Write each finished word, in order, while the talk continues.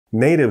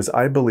Natives,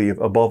 I believe,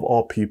 above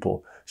all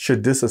people,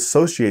 should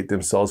disassociate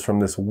themselves from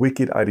this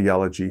wicked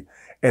ideology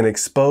and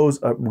expose,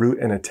 uproot,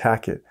 and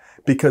attack it,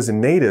 because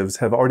natives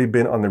have already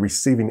been on the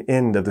receiving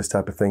end of this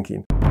type of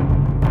thinking.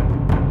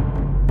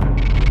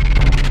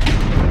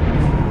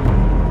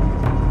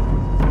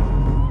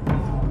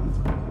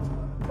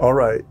 All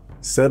right,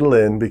 settle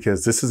in,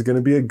 because this is going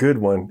to be a good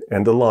one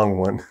and a long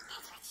one.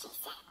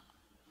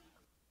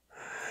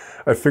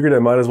 I figured I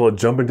might as well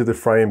jump into the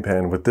frying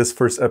pan with this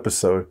first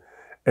episode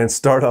and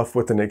start off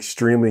with an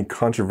extremely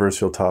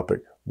controversial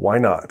topic. Why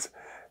not?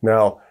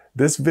 Now,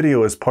 this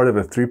video is part of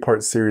a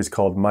 3-part series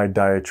called My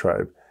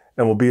Diatribe,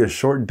 and will be a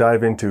short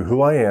dive into who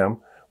I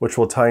am, which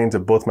will tie into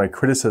both my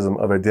criticism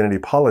of identity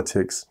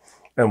politics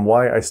and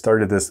why I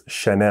started this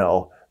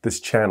channel.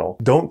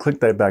 Don't click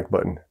that back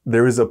button.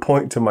 There is a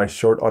point to my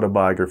short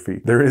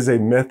autobiography. There is a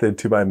method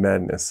to my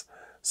madness.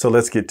 So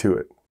let's get to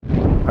it.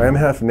 I am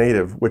half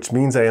native, which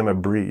means I am a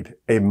breed,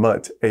 a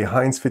mutt, a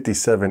Heinz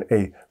 57,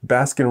 a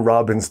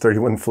Baskin-Robbins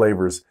 31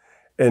 flavors.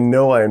 And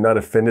no, I am not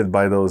offended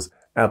by those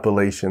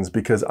appellations,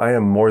 because I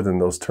am more than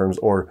those terms,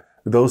 or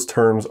those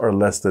terms are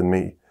less than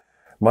me.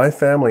 My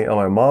family on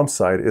my mom's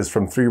side is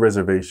from 3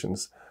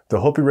 reservations: the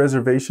Hopi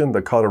Reservation,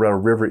 the Colorado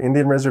River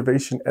Indian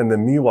Reservation, and the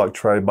Miwok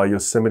tribe by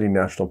Yosemite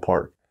National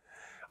Park.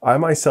 I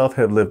myself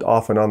have lived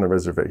off and on the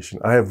reservation.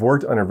 I have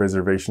worked on a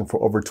reservation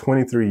for over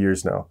 23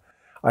 years now.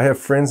 I have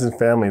friends and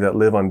family that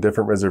live on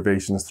different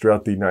reservations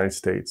throughout the United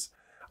States.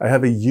 I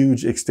have a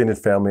huge extended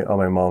family on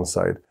my mom's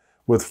side,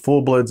 with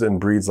full-bloods and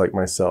breeds like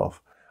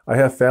myself. I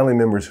have family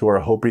members who are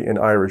Hopi and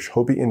Irish,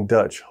 Hopi and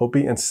Dutch,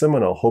 Hopi and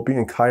Seminole, Hopi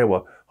and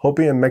Kiowa,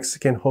 Hopi and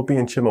Mexican, Hopi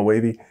and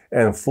Chemehuevi,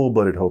 and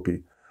full-blooded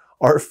Hopi.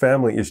 Our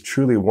family is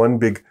truly one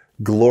big,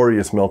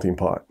 glorious melting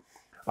pot.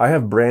 I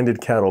have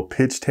branded cattle,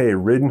 pitched hay,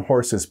 ridden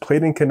horses,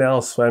 played in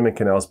canals, swam in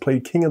canals,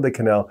 played king of the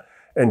canal,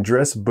 and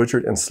dressed,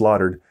 butchered, and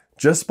slaughtered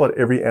just about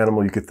every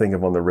animal you could think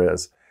of on the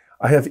res.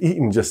 I have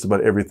eaten just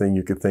about everything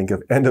you could think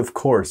of. And of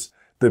course,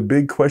 the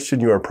big question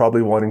you are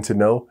probably wanting to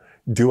know,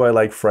 do I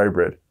like fry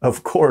bread?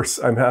 Of course,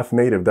 I'm half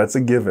native. That's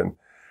a given.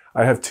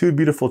 I have 2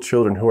 beautiful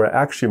children who are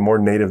actually more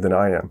native than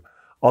I am.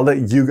 I'll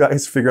let you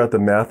guys figure out the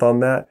math on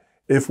that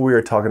if we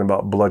are talking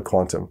about blood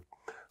quantum.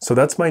 So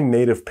that's my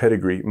native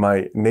pedigree,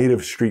 my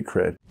native street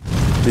cred.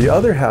 The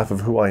other half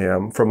of who I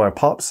am from my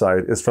pop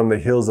side is from the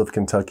hills of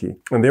Kentucky,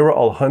 and they were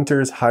all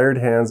hunters, hired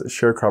hands,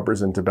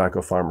 sharecroppers, and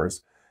tobacco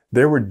farmers.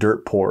 They were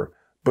dirt poor,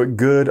 but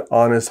good,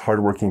 honest,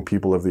 hardworking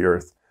people of the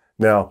earth.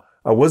 Now,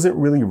 I wasn't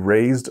really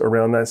raised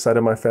around that side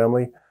of my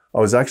family. I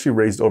was actually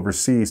raised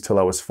overseas till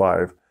I was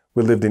 5.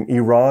 We lived in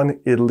Iran,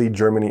 Italy,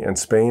 Germany, and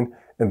Spain,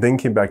 and then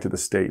came back to the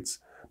States.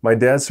 My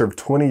dad served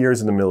 20 years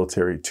in the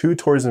military, 2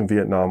 tours in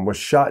Vietnam, was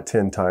shot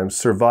 10 times,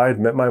 survived,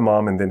 met my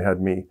mom, and then had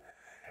me.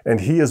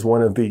 And he is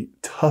one of the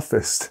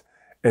toughest,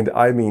 and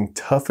I mean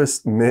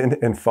toughest men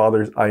and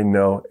fathers I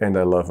know, and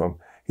I love him.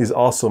 He's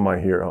also my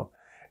hero.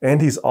 And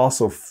he's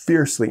also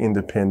fiercely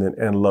independent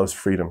and loves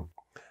freedom.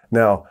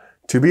 Now,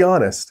 to be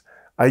honest,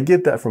 I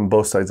get that from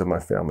both sides of my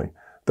family.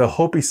 The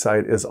Hopi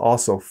side is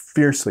also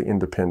fiercely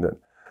independent.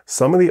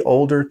 Some of the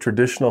older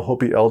traditional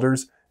Hopi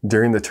elders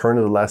during the turn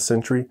of the last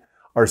century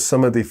are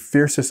some of the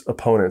fiercest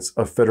opponents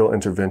of federal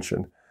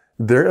intervention.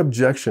 Their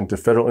objection to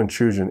federal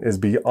intrusion is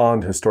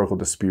beyond historical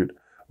dispute,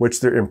 which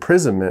their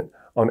imprisonment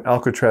on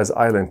Alcatraz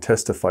Island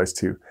testifies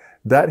to.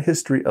 That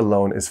history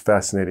alone is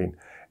fascinating.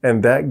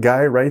 And that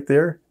guy right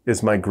there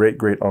is my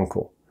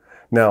great-great-uncle.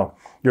 Now,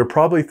 you're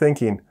probably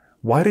thinking,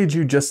 why did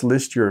you just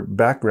list your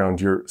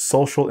background, your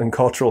social and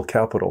cultural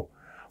capital?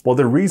 Well,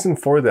 the reason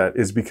for that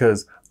is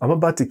because I'm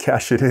about to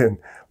cash it in,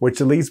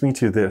 which leads me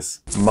to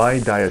this, my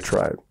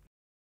diatribe.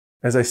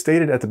 As I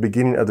stated at the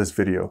beginning of this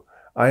video,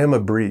 I am a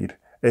breed,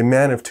 a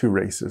man of 2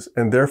 races,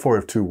 and therefore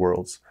of 2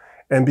 worlds.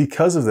 And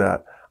because of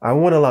that, I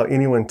won't allow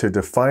anyone to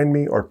define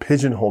me or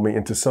pigeonhole me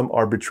into some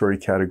arbitrary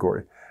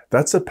category.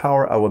 That's a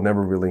power I will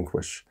never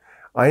relinquish.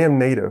 I am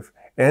native,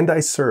 and I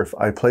surf,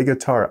 I play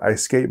guitar, I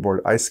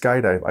skateboard, I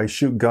skydive, I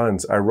shoot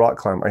guns, I rock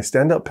climb, I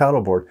stand up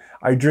paddleboard,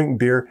 I drink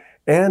beer,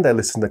 and I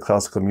listen to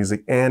classical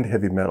music and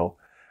heavy metal.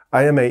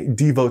 I am a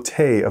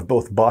devotee of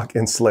both Bach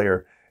and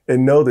Slayer,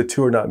 and know the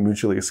 2 are not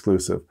mutually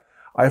exclusive.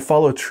 I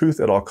follow truth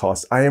at all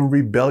costs. I am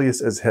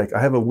rebellious as heck. I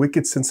have a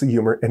wicked sense of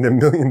humor and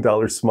 $1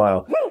 million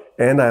smile.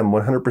 And I am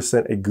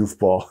 100% a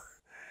goofball.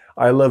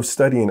 I love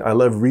studying. I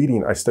love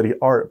reading. I study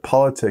art,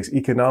 politics,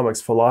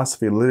 economics,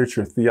 philosophy,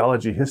 literature,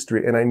 theology,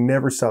 history, and I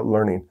never stop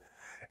learning.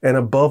 And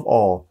above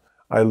all,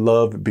 I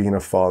love being a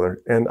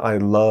father, and I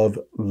love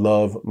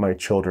my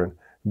children.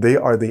 They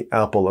are the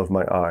apple of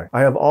my eye.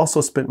 I have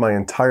also spent my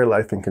entire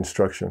life in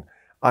construction.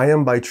 I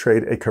am by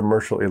trade a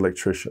commercial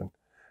electrician.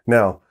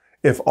 Now,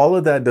 if all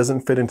of that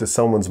doesn't fit into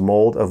someone's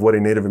mold of what a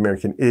Native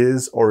American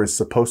is or is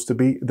supposed to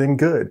be, then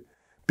good.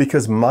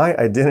 Because my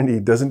identity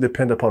doesn't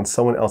depend upon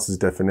someone else's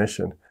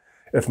definition.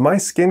 If my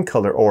skin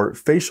color or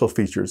facial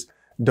features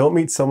don't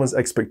meet someone's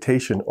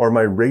expectation, or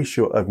my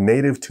ratio of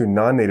native to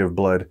non-native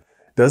blood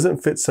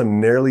doesn't fit some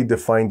narrowly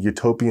defined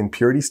utopian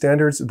purity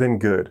standards, then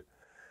good.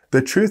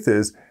 The truth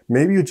is,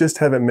 maybe you just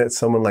haven't met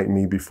someone like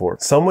me before.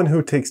 Someone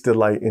who takes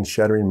delight in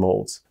shattering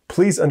molds,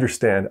 Please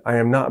understand, I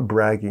am not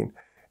bragging.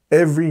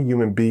 Every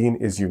human being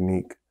is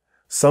unique.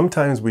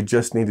 Sometimes we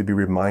just need to be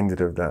reminded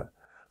of that.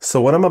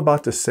 So what I'm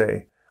about to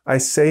say, I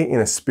say in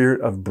a spirit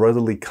of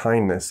brotherly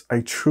kindness.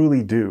 I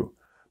truly do.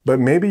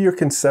 But maybe your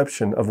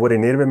conception of what a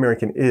Native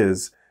American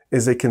is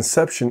a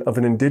conception of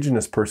an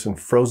indigenous person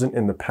frozen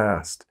in the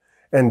past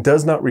and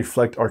does not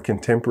reflect our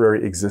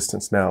contemporary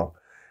existence now.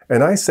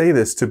 And I say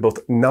this to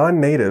both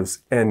non-natives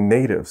and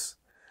natives.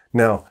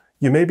 Now,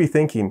 you may be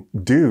thinking,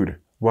 dude,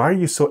 why are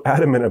you so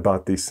adamant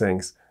about these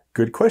things?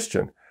 Good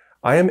question.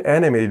 I am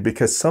animated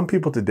because some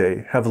people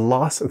today have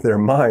lost their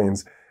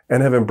minds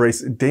and have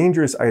embraced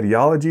dangerous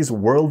ideologies,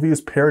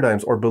 worldviews,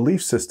 paradigms, or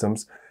belief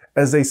systems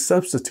as a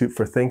substitute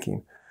for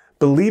thinking,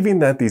 believing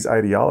that these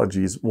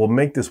ideologies will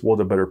make this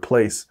world a better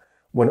place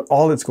when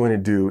all it's going to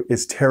do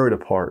is tear it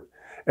apart.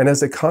 And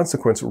as a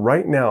consequence,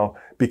 right now,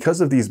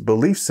 because of these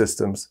belief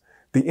systems,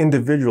 the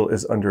individual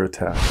is under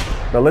attack.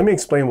 Now let me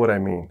explain what I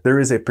mean. There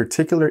is a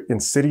particular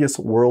insidious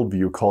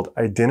worldview called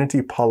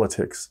identity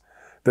politics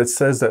that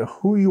says that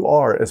who you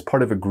are as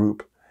part of a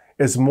group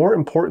is more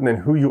important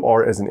than who you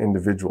are as an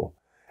individual,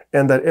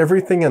 and that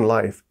everything in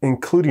life,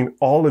 including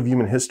all of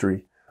human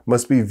history,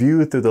 must be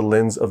viewed through the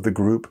lens of the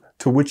group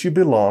to which you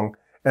belong,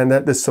 and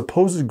that the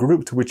supposed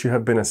group to which you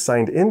have been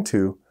assigned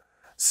into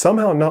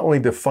somehow not only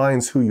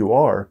defines who you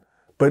are,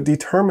 but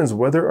determines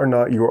whether or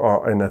not you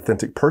are an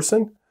authentic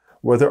person,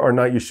 whether or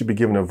not you should be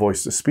given a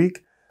voice to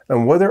speak,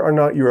 and whether or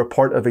not you're a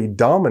part of a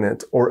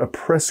dominant or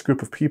oppressed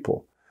group of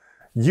people.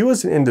 You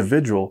as an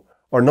individual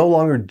are no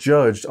longer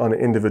judged on an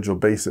individual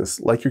basis,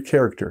 like your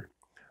character,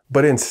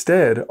 but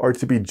instead are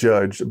to be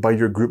judged by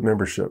your group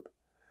membership.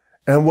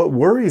 And what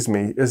worries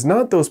me is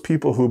not those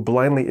people who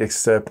blindly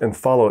accept and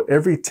follow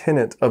every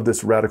tenet of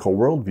this radical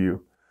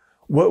worldview.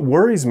 What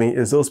worries me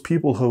is those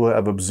people who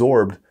have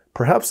absorbed,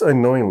 perhaps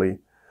unknowingly,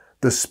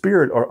 the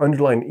spirit or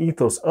underlying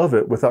ethos of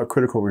it without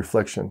critical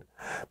reflection.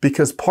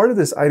 Because part of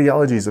this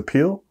ideology's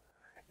appeal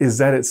is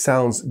that it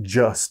sounds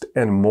just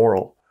and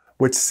moral,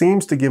 which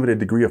seems to give it a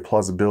degree of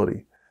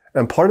plausibility.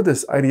 And part of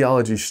this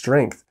ideology's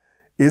strength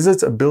is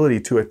its ability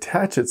to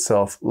attach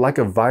itself like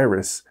a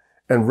virus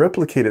and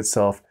replicate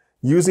itself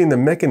using the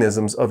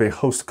mechanisms of a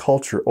host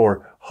culture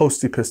or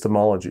host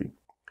epistemology,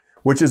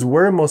 which is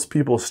where most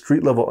people's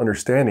street-level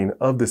understanding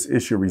of this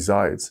issue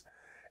resides.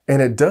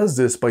 And it does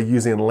this by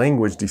using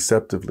language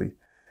deceptively.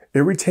 It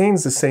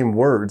retains the same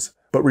words,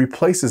 but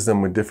replaces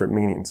them with different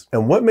meanings.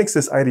 And what makes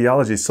this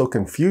ideology so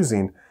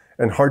confusing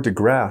and hard to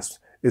grasp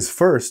is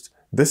first,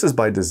 this is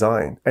by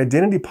design.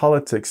 Identity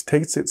politics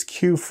takes its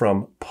cue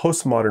from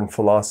postmodern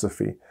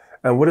philosophy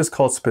and what is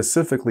called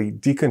specifically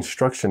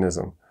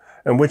deconstructionism,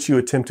 in which you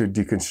attempt to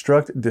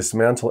deconstruct,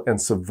 dismantle, and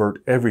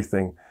subvert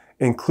everything,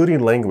 including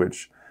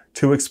language,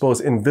 to expose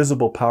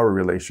invisible power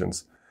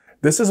relations.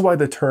 This is why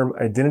the term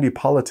identity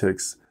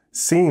politics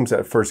seems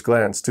at first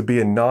glance to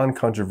be a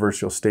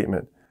non-controversial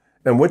statement,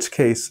 in which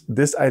case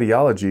this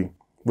ideology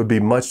would be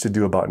much to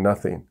do about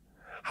nothing.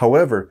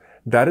 However,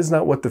 that is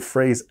not what the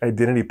phrase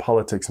identity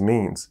politics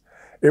means.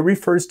 It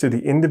refers to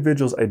the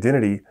individual's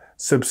identity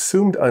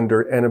subsumed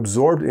under and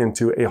absorbed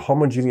into a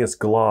homogeneous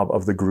glob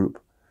of the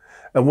group.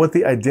 And what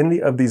the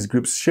identity of these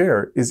groups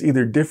share is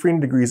either differing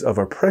degrees of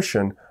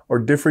oppression or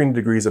differing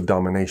degrees of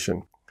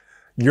domination.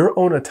 Your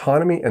own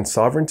autonomy and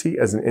sovereignty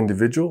as an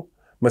individual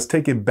must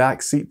take a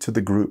back seat to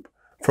the group,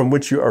 from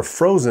which you are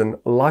frozen,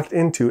 locked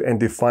into, and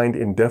defined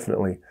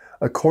indefinitely,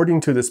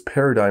 according to this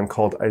paradigm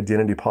called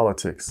identity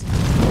politics.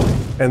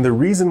 And the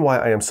reason why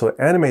I am so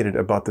animated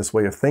about this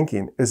way of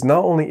thinking is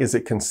not only is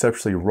it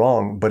conceptually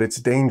wrong, but it's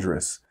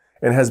dangerous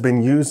and has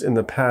been used in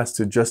the past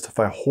to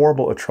justify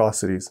horrible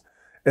atrocities,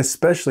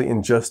 especially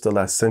in just the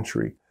last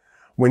century.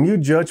 When you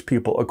judge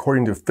people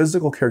according to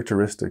physical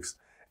characteristics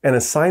and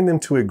assign them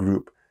to a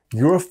group,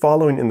 you are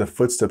following in the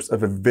footsteps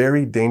of a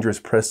very dangerous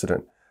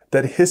precedent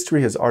that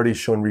history has already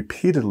shown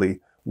repeatedly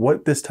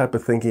what this type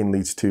of thinking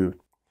leads to.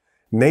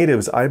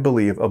 Natives, I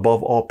believe,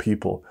 above all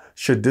people,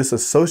 should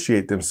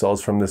disassociate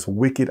themselves from this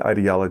wicked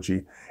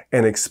ideology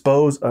and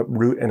expose,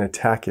 uproot, and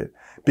attack it,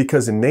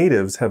 because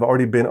natives have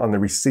already been on the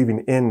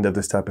receiving end of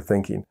this type of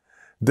thinking.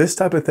 This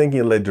type of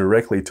thinking led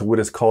directly to what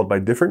is called by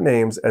different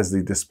names as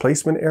the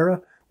displacement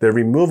era, the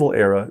removal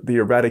era, the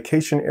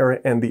eradication era,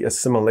 and the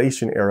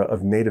assimilation era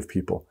of native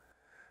people.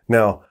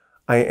 Now,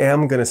 I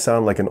am going to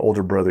sound like an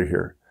older brother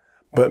here,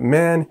 but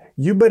man,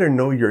 you better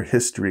know your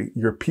history,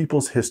 your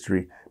people's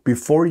history,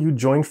 before you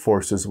join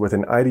forces with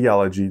an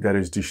ideology that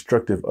is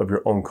destructive of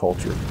your own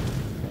culture.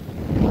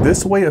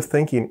 This way of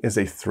thinking is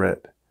a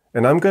threat,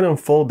 and I'm going to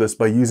unfold this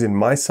by using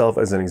myself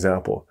as an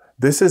example.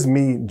 This is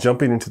me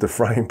jumping into the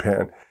frying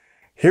pan.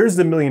 Here's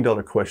the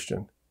million-dollar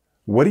question.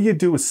 What do you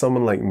do with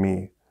someone like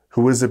me,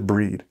 who is a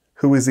breed,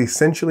 who is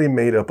essentially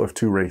made up of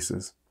two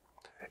races?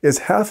 Is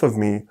half of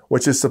me,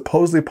 which is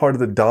supposedly part of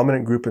the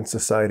dominant group in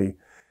society,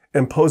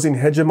 imposing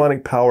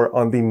hegemonic power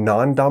on the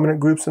non-dominant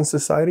groups in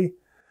society?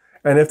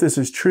 And if this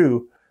is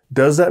true,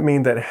 does that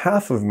mean that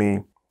half of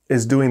me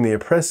is doing the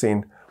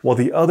oppressing while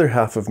the other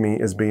half of me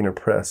is being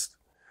oppressed?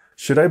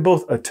 Should I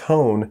both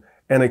atone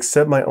and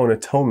accept my own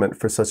atonement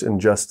for such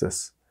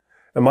injustice?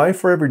 Am I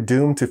forever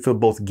doomed to feel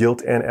both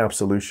guilt and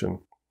absolution?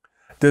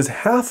 Does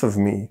half of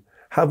me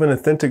have an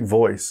authentic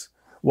voice,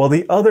 while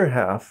the other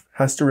half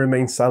has to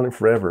remain silent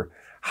forever?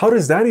 How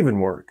does that even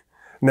work?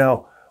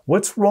 Now,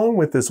 what's wrong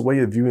with this way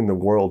of viewing the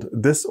world?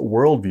 This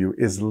worldview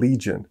is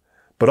legion,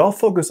 but I'll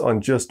focus on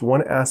just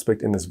one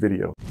aspect in this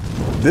video.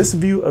 This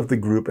view of the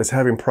group as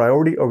having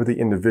priority over the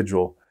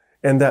individual,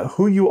 and that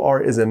who you are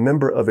as a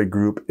member of a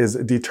group is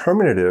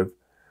determinative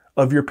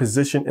of your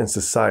position in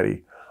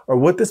society, or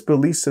what this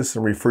belief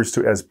system refers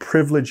to as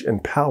privilege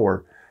and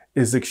power,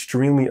 is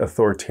extremely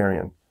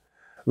authoritarian.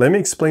 Let me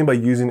explain by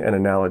using an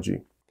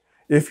analogy.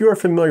 If you are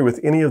familiar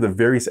with any of the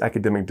various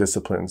academic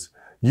disciplines,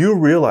 you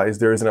realize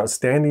there is an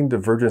outstanding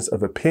divergence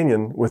of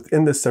opinion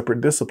within the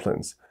separate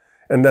disciplines,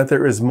 and that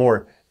there is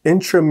more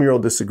intramural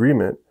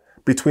disagreement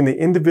between the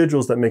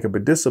individuals that make up a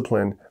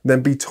discipline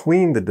than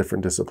between the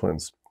different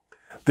disciplines.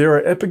 There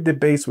are epic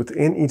debates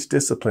within each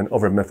discipline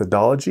over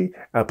methodology,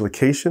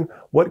 application,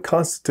 what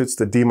constitutes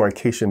the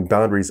demarcation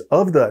boundaries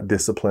of that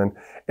discipline,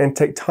 and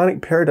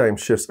tectonic paradigm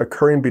shifts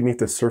occurring beneath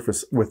the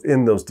surface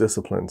within those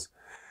disciplines.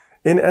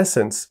 In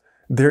essence,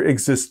 there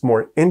exists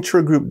more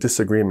intragroup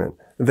disagreement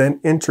than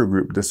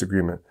intergroup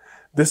disagreement.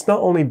 This not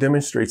only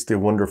demonstrates the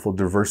wonderful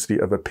diversity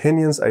of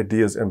opinions,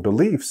 ideas, and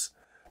beliefs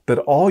that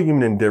all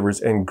human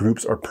endeavors and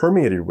groups are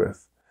permeated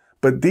with,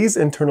 but these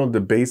internal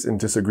debates and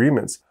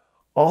disagreements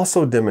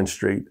also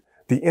demonstrate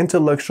the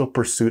intellectual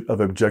pursuit of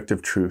objective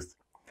truth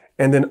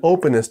and an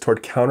openness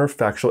toward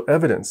counterfactual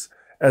evidence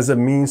as a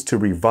means to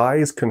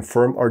revise,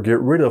 confirm, or get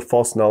rid of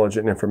false knowledge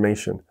and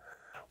information.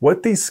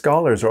 What these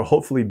scholars are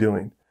hopefully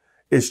doing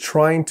is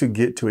trying to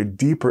get to a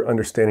deeper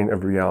understanding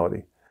of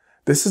reality.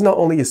 This is not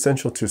only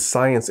essential to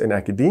science and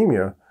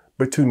academia,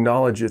 but to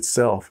knowledge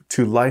itself,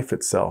 to life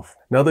itself.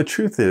 Now, the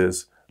truth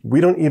is,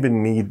 we don't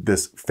even need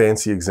this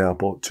fancy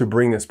example to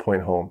bring this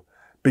point home,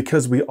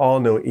 because we all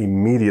know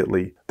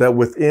immediately that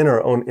within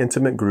our own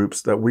intimate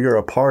groups that we are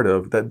a part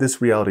of, that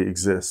this reality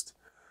exists.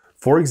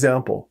 For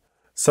example,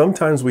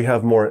 sometimes we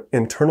have more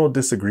internal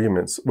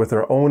disagreements with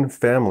our own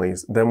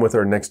families than with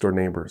our next door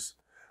neighbors.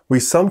 We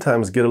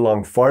sometimes get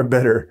along far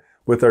better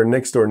with our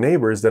next door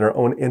neighbors than our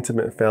own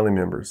intimate family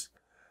members.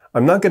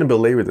 I'm not going to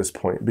belabor this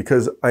point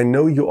because I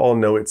know you all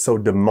know it's so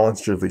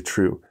demonstrably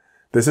true.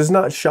 This is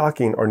not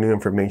shocking or new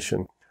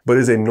information, but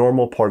is a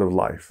normal part of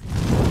life.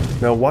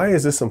 Now, why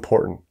is this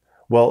important?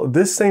 Well,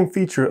 this same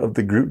feature of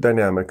the group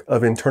dynamic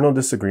of internal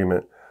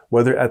disagreement,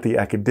 whether at the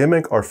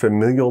academic or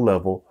familial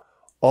level,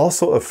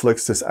 also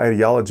afflicts this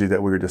ideology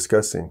that we were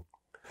discussing.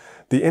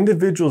 The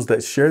individuals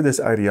that share this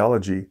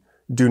ideology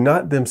do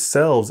not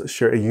themselves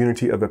share a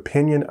unity of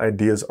opinion,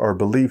 ideas, or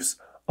beliefs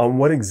on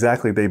what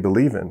exactly they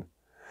believe in.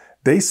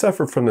 They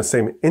suffer from the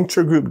same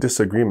intragroup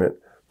disagreement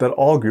that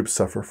all groups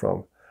suffer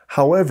from.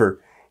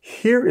 However,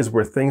 here is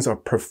where things are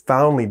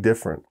profoundly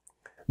different.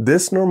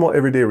 This normal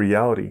everyday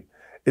reality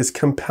is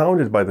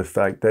compounded by the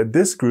fact that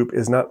this group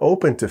is not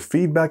open to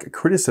feedback,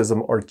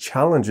 criticism, or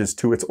challenges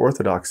to its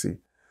orthodoxy.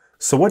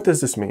 So what does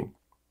this mean?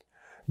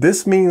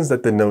 This means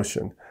that the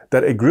notion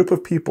that a group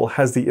of people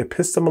has the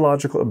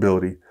epistemological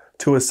ability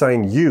to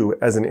assign you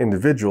as an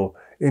individual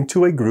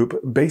into a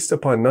group based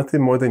upon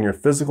nothing more than your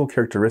physical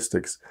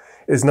characteristics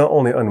is not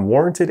only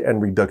unwarranted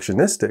and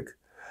reductionistic,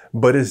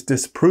 but is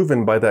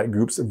disproven by that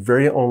group's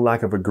very own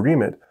lack of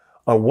agreement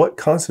on what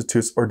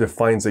constitutes or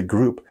defines a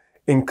group,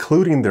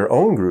 including their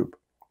own group.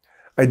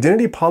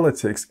 Identity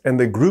politics and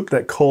the group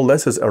that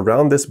coalesces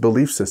around this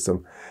belief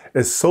system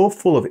is so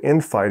full of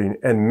infighting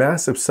and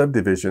massive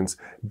subdivisions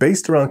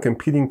based around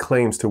competing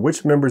claims to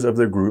which members of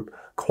their group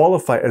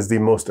qualify as the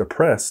most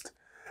oppressed,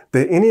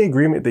 that any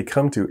agreement they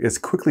come to is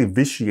quickly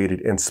vitiated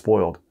and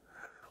spoiled.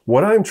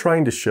 What I'm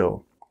trying to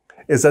show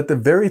is that the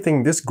very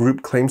thing this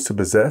group claims to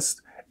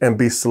possess and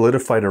be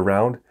solidified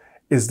around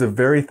is the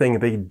very thing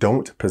they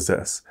don't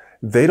possess.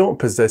 They don't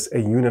possess a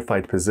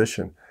unified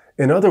position.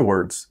 In other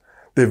words,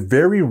 the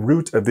very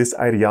root of this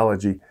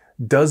ideology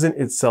doesn't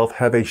itself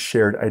have a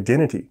shared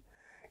identity.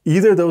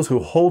 Either those who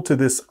hold to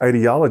this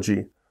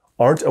ideology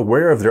aren't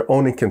aware of their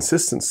own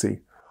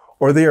inconsistency,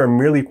 or they are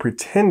merely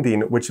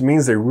pretending, which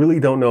means they really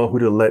don't know who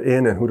to let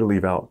in and who to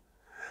leave out.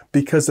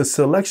 Because the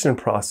selection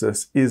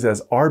process is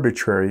as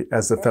arbitrary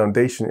as the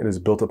foundation it is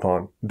built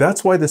upon.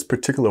 That's why this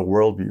particular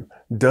worldview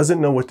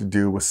doesn't know what to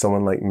do with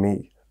someone like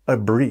me, a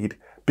breed,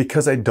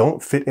 because I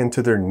don't fit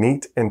into their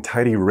neat and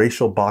tidy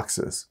racial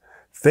boxes.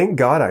 Thank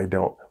God I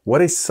don't.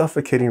 What a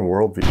suffocating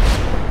worldview.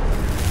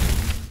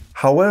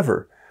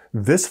 However,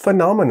 this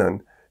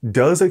phenomenon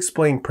does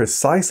explain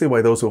precisely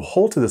why those who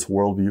hold to this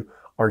worldview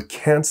are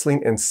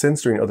canceling and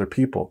censoring other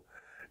people.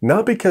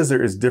 Not because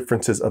there is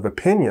differences of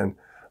opinion,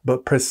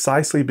 but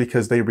precisely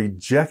because they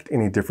reject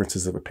any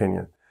differences of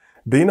opinion.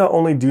 They not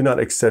only do not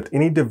accept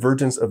any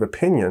divergence of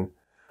opinion,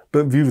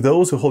 but view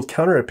those who hold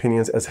counter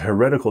opinions as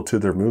heretical to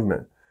their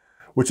movement,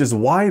 which is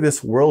why this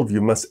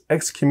worldview must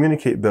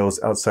excommunicate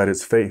those outside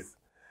its faith.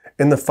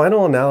 In the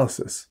final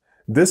analysis,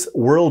 this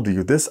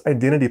worldview, this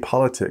identity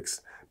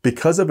politics,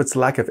 because of its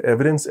lack of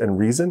evidence and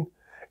reason,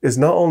 is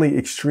not only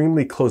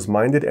extremely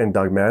close-minded and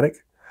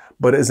dogmatic,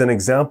 but is an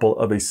example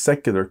of a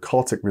secular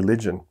cultic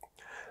religion.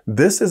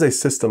 This is a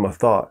system of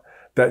thought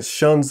that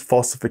shuns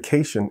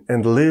falsification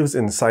and lives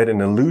inside an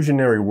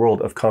illusionary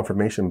world of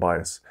confirmation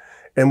bias,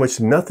 in which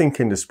nothing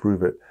can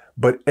disprove it,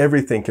 but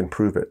everything can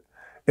prove it.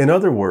 In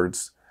other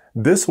words,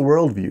 this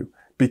worldview,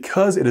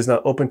 because it is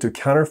not open to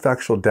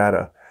counterfactual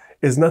data,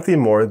 is nothing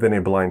more than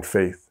a blind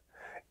faith.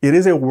 It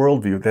is a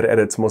worldview that at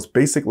its most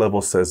basic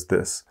level says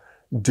this: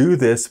 do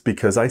this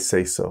because I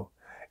say so.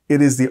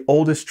 It is the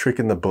oldest trick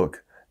in the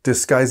book,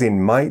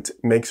 disguising might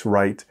makes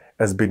right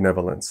as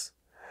benevolence.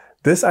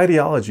 This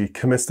ideology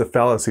commits the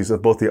fallacies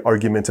of both the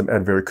argumentum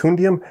ad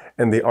verecundium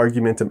and the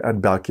argumentum ad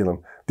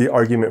baculum, the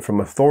argument from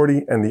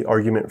authority and the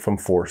argument from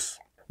force.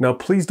 Now,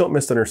 please don't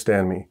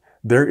misunderstand me.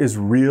 There is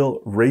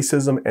real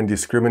racism and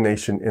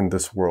discrimination in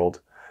this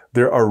world.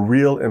 There are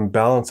real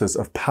imbalances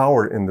of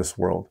power in this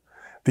world.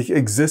 The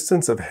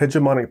existence of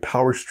hegemonic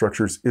power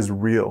structures is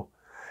real.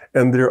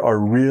 And there are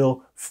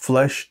real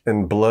flesh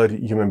and blood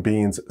human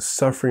beings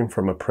suffering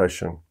from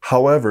oppression.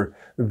 However,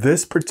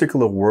 this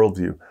particular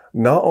worldview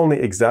not only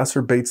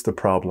exacerbates the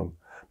problem,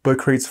 but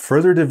creates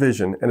further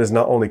division and is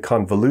not only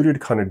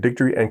convoluted,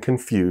 contradictory, and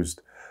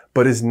confused,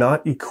 but is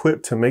not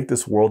equipped to make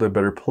this world a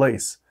better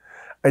place.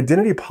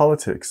 Identity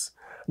politics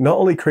not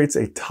only creates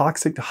a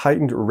toxic,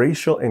 heightened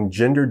racial and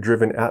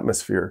gender-driven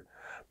atmosphere,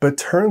 but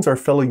turns our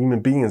fellow human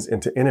beings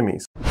into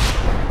enemies.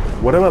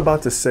 What I'm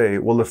about to say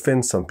will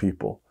offend some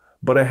people,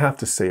 but I have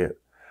to say it.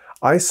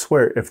 I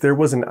swear if there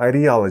was an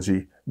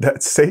ideology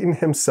that Satan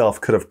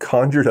himself could have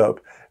conjured up,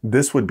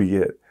 this would be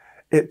it.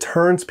 It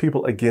turns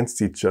people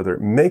against each other,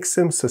 makes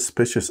them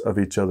suspicious of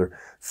each other,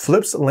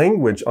 flips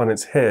language on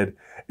its head,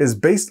 is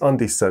based on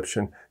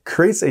deception,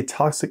 creates a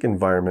toxic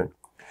environment,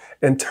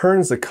 and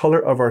turns the color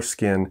of our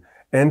skin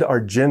and our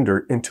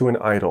gender into an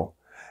idol.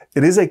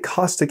 It is a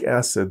caustic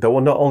acid that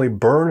will not only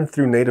burn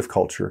through native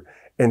culture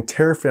and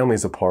tear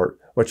families apart,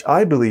 which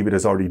I believe it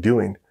is already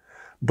doing,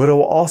 but it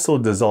will also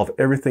dissolve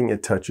everything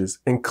it touches,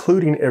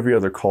 including every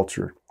other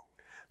culture.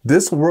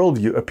 This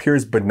worldview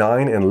appears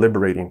benign and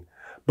liberating,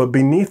 but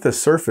beneath the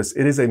surface,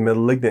 it is a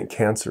malignant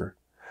cancer.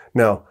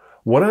 Now,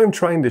 what I'm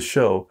trying to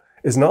show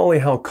is not only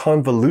how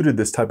convoluted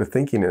this type of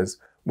thinking is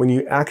when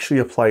you actually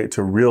apply it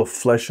to real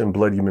flesh and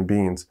blood human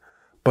beings,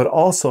 but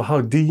also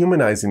how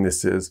dehumanizing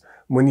this is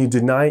when you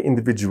deny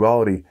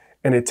individuality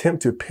and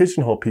attempt to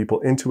pigeonhole people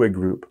into a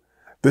group.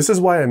 This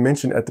is why I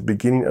mentioned at the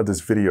beginning of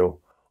this video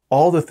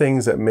all the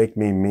things that make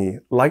me me,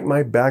 like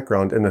my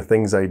background and the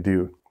things I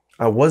do.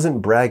 I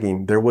wasn't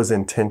bragging, there was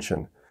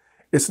intention.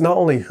 It's not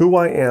only who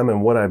I am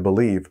and what I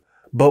believe,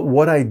 but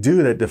what I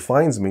do that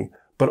defines me,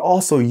 but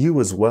also you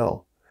as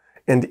well.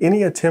 And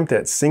any attempt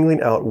at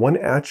singling out one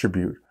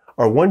attribute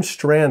or one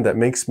strand that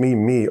makes me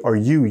me or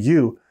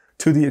you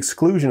to the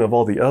exclusion of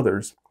all the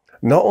others,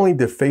 not only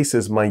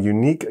defaces my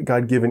unique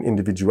God-given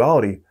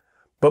individuality,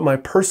 but my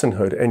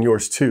personhood and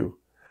yours too.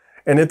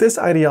 And if this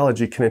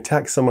ideology can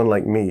attack someone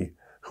like me,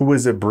 who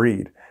is a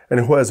breed, and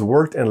who has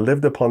worked and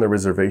lived upon the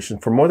reservation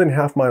for more than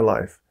half my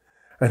life,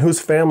 and whose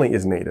family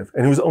is native,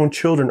 and whose own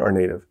children are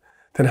native,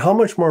 then how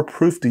much more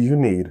proof do you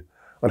need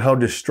on how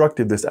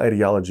destructive this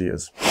ideology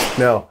is?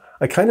 Now,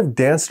 I kind of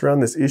danced around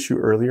this issue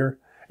earlier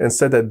and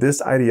said that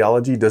this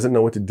ideology doesn't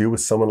know what to do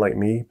with someone like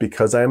me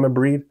because I am a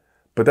breed,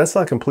 but that's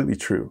not completely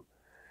true.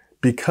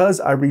 Because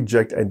I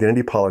reject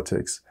identity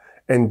politics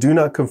and do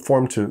not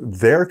conform to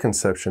their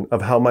conception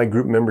of how my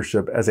group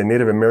membership as a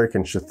Native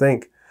American should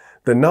think,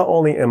 then not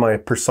only am I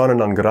persona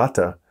non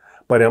grata,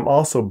 but I'm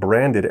also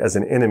branded as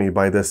an enemy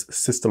by this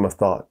system of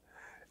thought.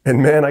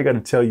 And man, I got to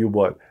tell you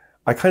what,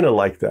 I kind of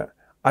like that.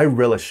 I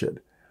relish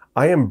it.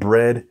 I am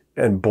bred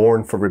and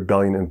born for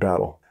rebellion and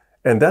battle.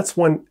 And that's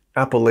one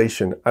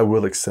appellation I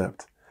will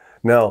accept.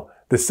 Now,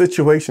 the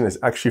situation is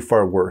actually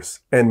far worse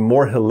and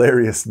more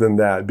hilarious than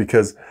that,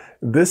 because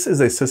this is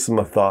a system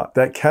of thought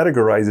that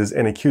categorizes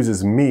and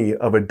accuses me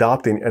of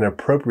adopting and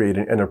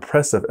appropriating an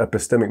oppressive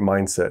epistemic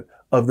mindset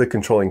of the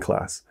controlling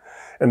class,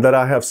 and that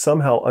I have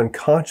somehow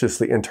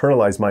unconsciously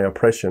internalized my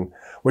oppression,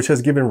 which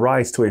has given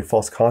rise to a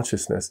false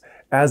consciousness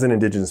as an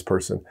indigenous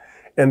person,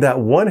 and that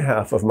one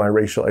half of my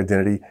racial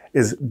identity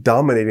is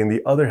dominating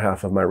the other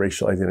half of my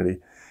racial identity.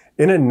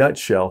 In a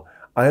nutshell,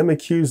 I am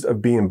accused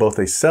of being both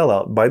a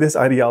sellout by this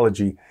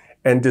ideology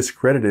and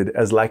discredited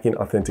as lacking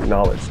authentic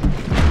knowledge.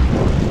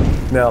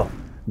 Now,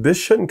 this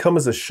shouldn't come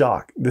as a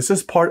shock. This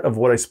is part of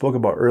what I spoke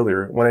about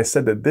earlier when I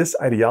said that this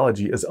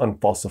ideology is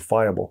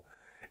unfalsifiable.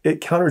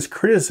 It counters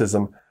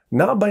criticism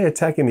not by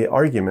attacking the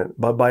argument,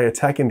 but by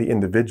attacking the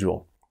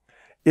individual.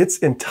 Its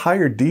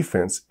entire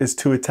defense is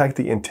to attack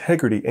the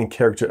integrity and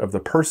character of the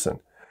person.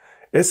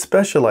 It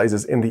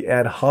specializes in the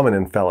ad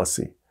hominem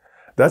fallacy.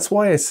 That's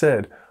why I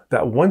said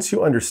that once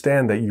you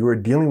understand that you are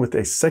dealing with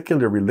a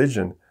secular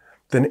religion,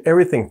 then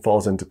everything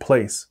falls into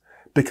place,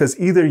 because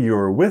either you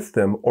are with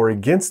them or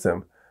against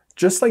them,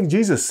 just like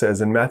Jesus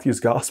says in Matthew's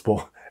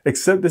gospel,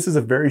 except this is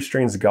a very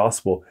strange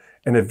gospel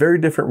and a very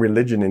different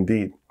religion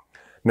indeed.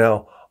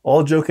 Now,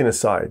 all joking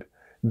aside,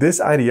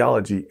 this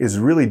ideology is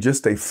really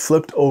just a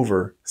flipped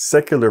over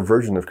secular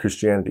version of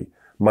Christianity,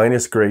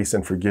 minus grace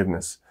and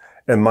forgiveness,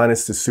 and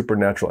minus the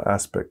supernatural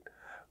aspect.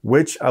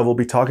 which I will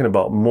be talking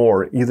about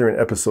more either in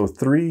episode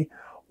 3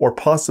 or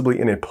possibly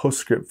in a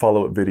postscript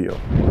follow-up video.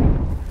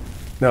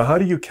 Now, how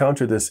do you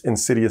counter this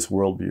insidious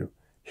worldview?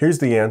 Here's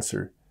the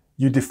answer.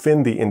 You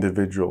defend the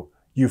individual.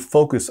 You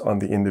focus on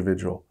the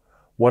individual.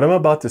 What I'm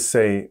about to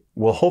say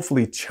will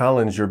hopefully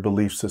challenge your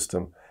belief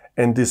system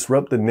and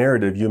disrupt the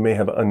narrative you may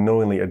have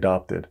unknowingly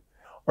adopted.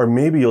 Or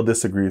maybe you'll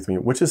disagree with me,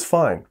 which is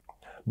fine.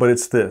 But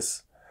it's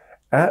this.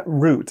 At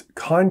root,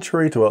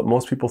 contrary to what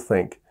most people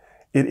think,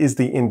 it is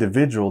the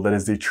individual that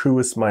is the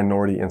truest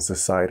minority in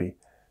society.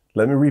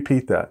 Let me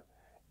repeat that.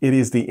 It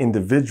is the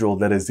individual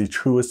that is the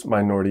truest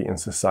minority in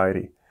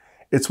society.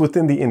 It's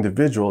within the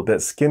individual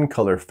that skin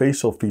color,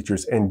 facial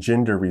features, and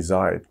gender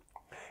reside.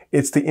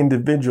 It's the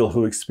individual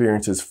who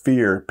experiences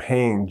fear,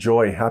 pain,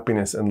 joy,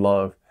 happiness, and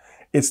love.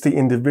 It's the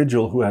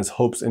individual who has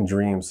hopes and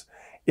dreams.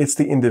 It's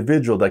the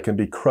individual that can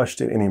be crushed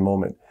at any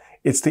moment.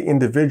 It's the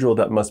individual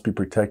that must be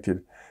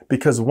protected.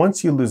 Because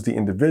once you lose the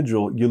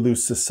individual, you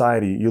lose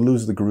society, you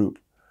lose the group.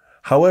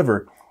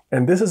 However,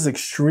 and this is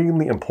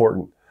extremely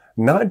important,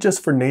 not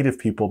just for Native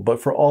people, but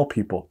for all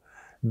people.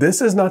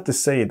 This is not to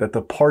say that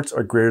the parts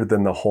are greater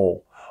than the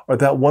whole, or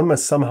that one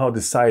must somehow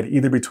decide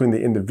either between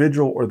the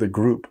individual or the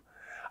group.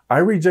 I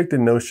reject the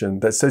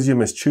notion that says you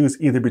must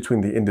choose either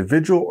between the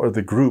individual or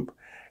the group,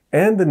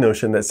 and the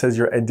notion that says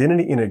your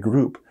identity in a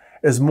group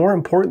is more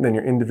important than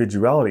your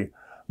individuality.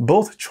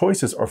 Both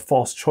choices are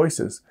false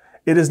choices.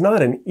 It is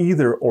not an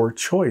either or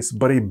choice,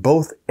 but a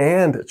both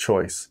and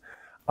choice.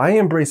 I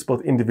embrace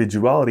both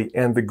individuality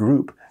and the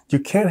group. You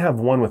can't have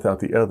one without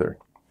the other.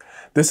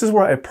 This is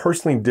where I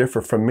personally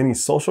differ from many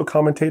social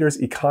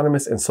commentators,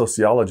 economists, and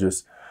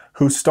sociologists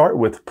who start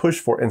with, push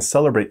for, and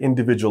celebrate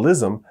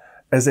individualism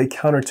as a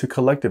counter to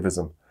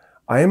collectivism.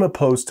 I am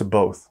opposed to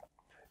both.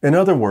 In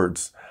other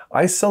words,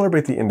 I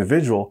celebrate the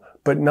individual,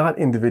 but not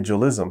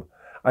individualism.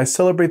 I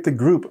celebrate the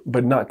group,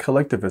 but not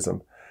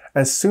collectivism.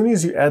 As soon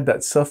as you add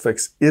that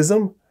suffix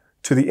ism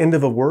to the end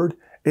of a word,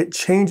 it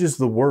changes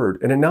the word,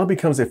 and it now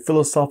becomes a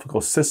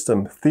philosophical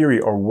system, theory,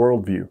 or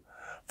worldview.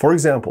 For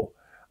example,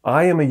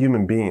 I am a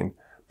human being,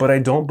 but I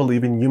don't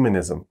believe in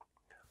humanism.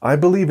 I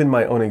believe in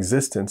my own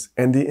existence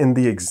and in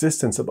the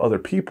existence of other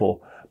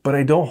people, but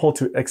I don't hold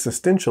to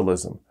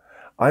existentialism.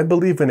 I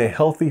believe in a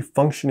healthy,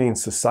 functioning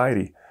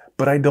society,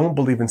 but I don't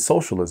believe in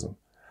socialism.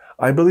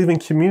 I believe in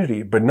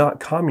community, but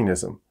not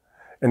communism.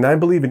 And I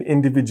believe in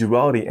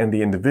individuality and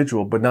the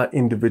individual, but not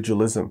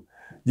individualism.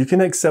 You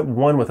can accept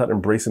one without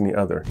embracing the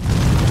other.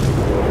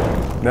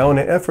 Now, in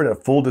an effort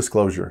at full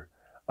disclosure,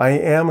 I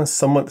am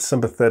somewhat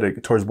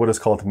sympathetic towards what is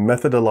called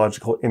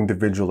methodological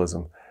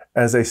individualism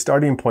as a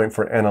starting point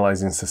for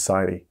analyzing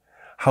society.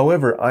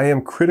 However, I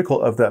am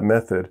critical of that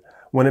method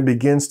when it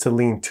begins to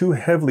lean too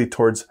heavily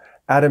towards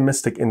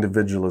atomistic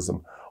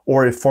individualism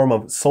or a form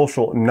of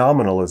social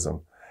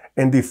nominalism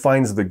and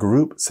defines the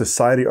group,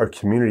 society, or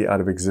community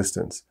out of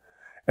existence.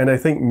 And I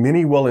think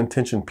many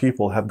well-intentioned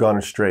people have gone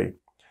astray,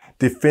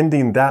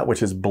 defending that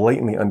which is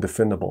blatantly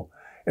undefendable,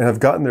 and have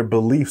gotten their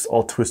beliefs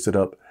all twisted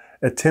up,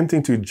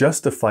 attempting to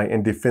justify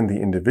and defend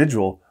the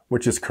individual,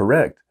 which is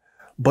correct,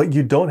 but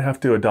you don't have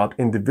to adopt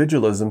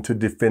individualism to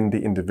defend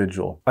the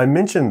individual. I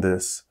mention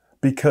this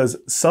because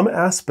some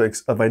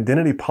aspects of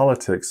identity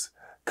politics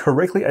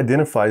correctly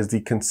identifies the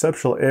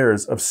conceptual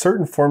errors of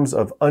certain forms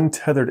of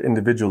untethered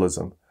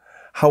individualism.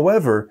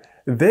 However,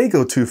 they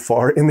go too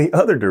far in the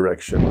other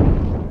direction.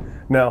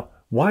 Now,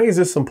 why is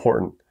this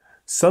important?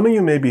 Some of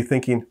you may be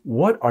thinking,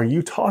 what are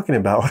you talking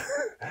about?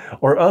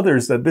 Or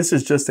others that this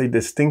is just a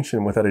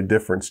distinction without a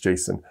difference,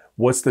 Jason.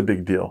 What's the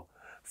big deal?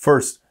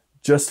 First,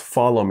 just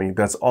follow me.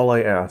 That's all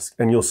I ask,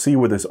 and you'll see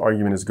where this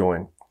argument is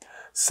going.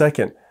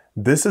 Second,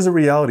 this is a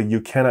reality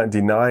you cannot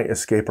deny,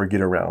 escape, or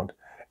get around.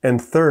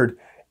 And third,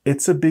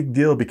 it's a big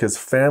deal because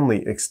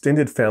family,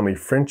 extended family,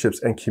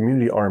 friendships, and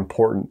community are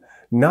important,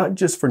 not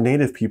just for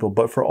Native people,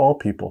 but for all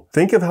people.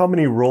 Think of how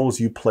many roles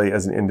you play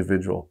as an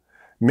individual.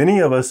 Many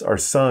of us are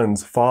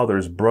sons,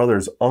 fathers,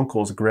 brothers,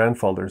 uncles,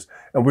 grandfathers,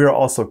 and we are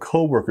also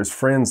co-workers,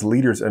 friends,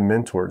 leaders, and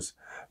mentors.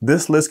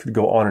 This list could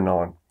go on and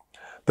on.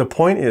 The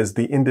point is,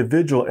 the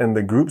individual and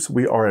the groups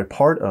we are a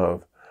part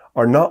of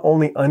are not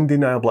only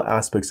undeniable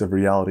aspects of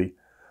reality,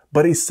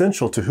 but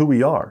essential to who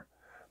we are.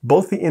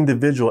 Both the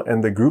individual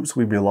and the groups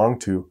we belong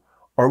to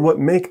are what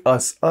make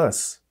us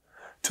us.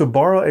 To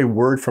borrow a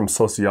word from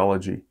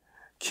sociology,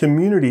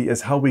 community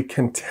is how we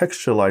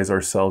contextualize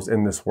ourselves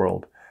in this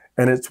world,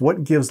 and it's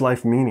what gives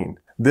life meaning.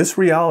 This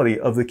reality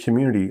of the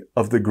community,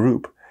 of the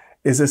group,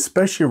 is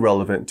especially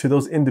relevant to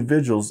those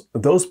individuals,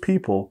 those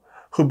people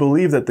who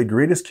believe that the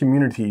greatest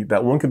community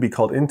that one can be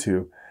called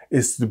into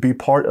is to be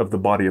part of the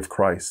body of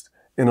Christ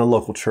in a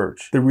local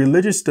church. The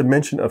religious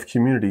dimension of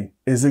community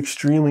is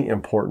extremely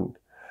important.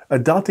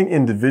 Adopting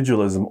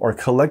individualism or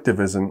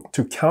collectivism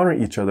to counter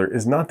each other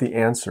is not the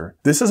answer.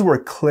 This is where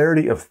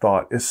clarity of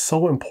thought is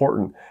so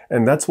important,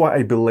 and that's why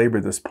I belabor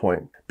this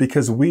point.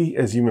 Because we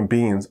as human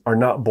beings are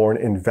not born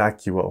in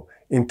vacuo,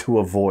 into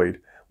a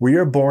void. We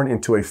are born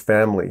into a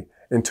family,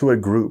 into a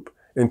group,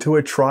 into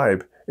a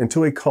tribe,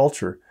 into a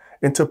culture,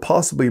 into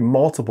possibly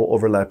multiple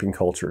overlapping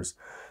cultures.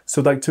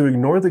 So that to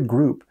ignore the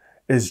group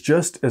is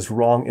just as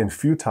wrong and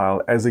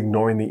futile as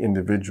ignoring the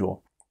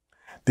individual.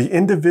 The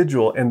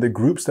individual and the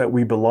groups that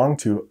we belong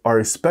to are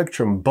a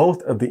spectrum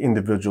both of the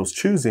individual's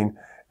choosing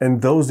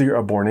and those they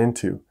are born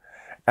into.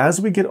 As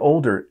we get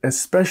older,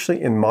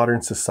 especially in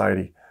modern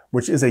society,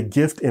 which is a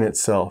gift in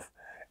itself,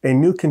 a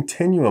new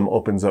continuum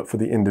opens up for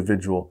the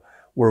individual,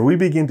 where we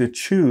begin to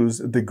choose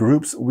the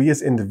groups we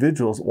as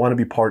individuals want to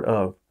be part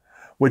of,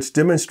 which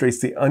demonstrates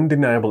the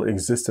undeniable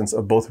existence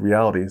of both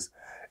realities,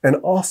 and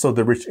also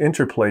the rich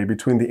interplay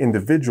between the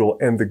individual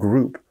and the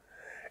group.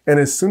 And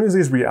as soon as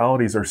these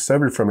realities are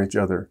severed from each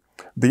other,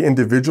 the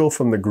individual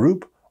from the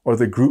group or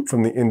the group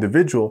from the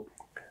individual,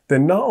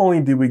 then not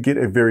only do we get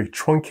a very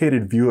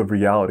truncated view of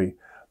reality,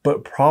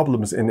 but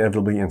problems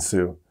inevitably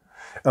ensue.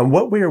 And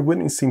what we are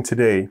witnessing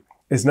today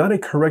is not a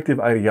corrective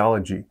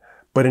ideology,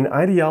 but an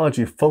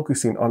ideology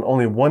focusing on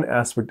only one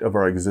aspect of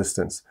our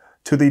existence,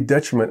 to the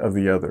detriment of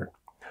the other,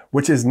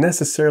 which is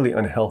necessarily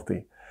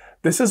unhealthy.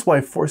 This is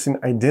why forcing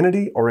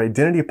identity or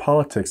identity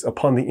politics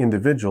upon the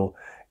individual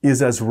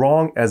is as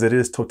wrong as it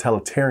is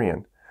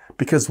totalitarian,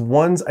 because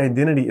one's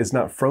identity is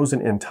not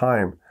frozen in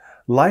time.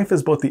 Life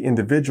is both the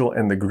individual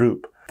and the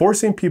group.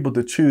 Forcing people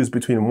to choose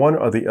between one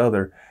or the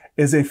other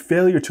is a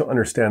failure to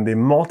understand the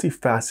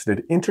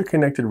multifaceted,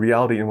 interconnected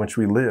reality in which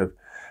we live.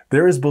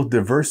 There is both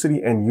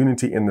diversity and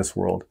unity in this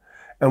world.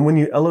 And when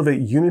you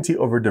elevate unity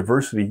over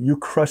diversity, you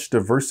crush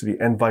diversity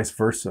and vice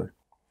versa.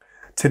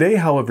 Today,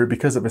 however,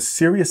 because of a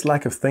serious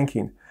lack of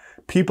thinking,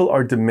 people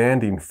are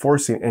demanding,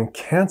 forcing, and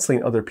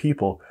canceling other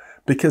people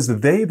because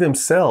they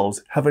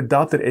themselves have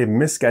adopted a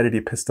misguided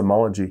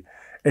epistemology,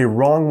 a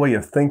wrong way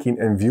of thinking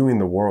and viewing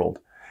the world.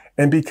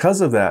 And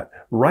because of that,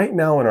 right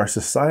now in our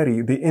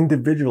society, the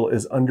individual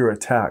is under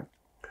attack.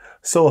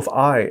 So if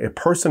I, a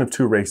person of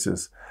two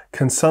races,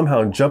 can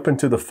somehow jump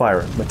into the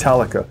fire,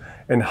 Metallica,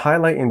 and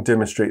highlight and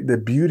demonstrate the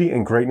beauty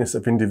and greatness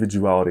of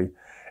individuality,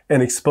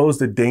 and expose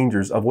the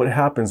dangers of what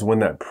happens when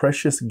that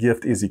precious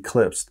gift is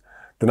eclipsed,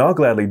 then I'll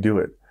gladly do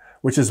it,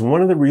 which is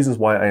one of the reasons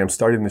why I am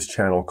starting this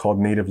channel called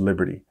Native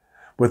Liberty.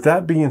 With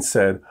that being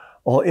said,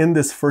 I'll end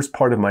this first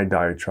part of my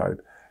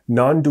diatribe.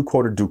 Non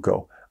ducor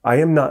duco. I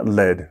am not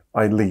led,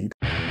 I lead.